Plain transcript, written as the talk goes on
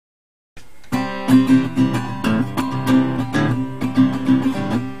Chatting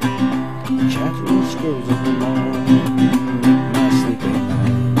squirrels in the morning, my sleeping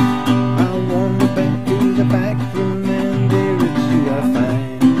night. I wander back to the back room, and there it's you I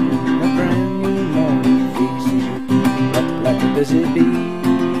find. A brand new morning faces up like a busy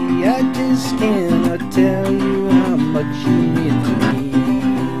bee. I just cannot tell you how much you mean to me.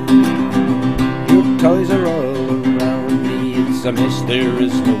 Your toys are all around me, it's a mess, there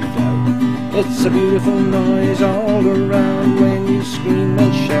is no doubt. It's a beautiful noise all around when you scream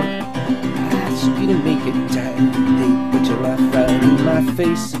and shout. Ask you to make it tight, they put your laugh right in my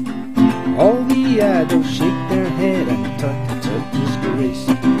face. All the adults shake their head and tut disgrace.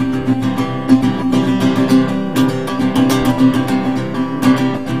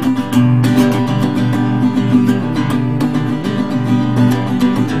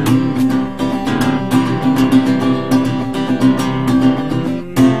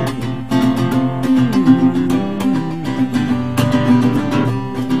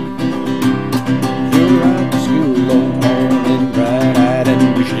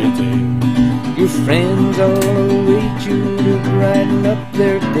 Your friends all await you to brighten up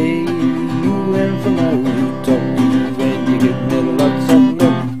their day. You learn from all you talk to when you get middle of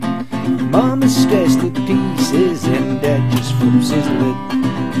something. Mom is stressed to pieces and Dad just flips his lid.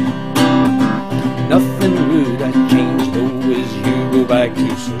 Nothing would I change though as you go back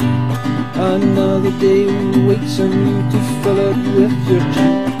to sleep. Another day waits on you to fill it with your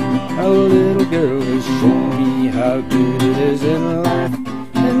tea. Our little girl has shown me how good it is in life.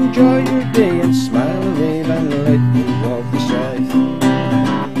 Enjoy your day and smile and wave and let me walk beside.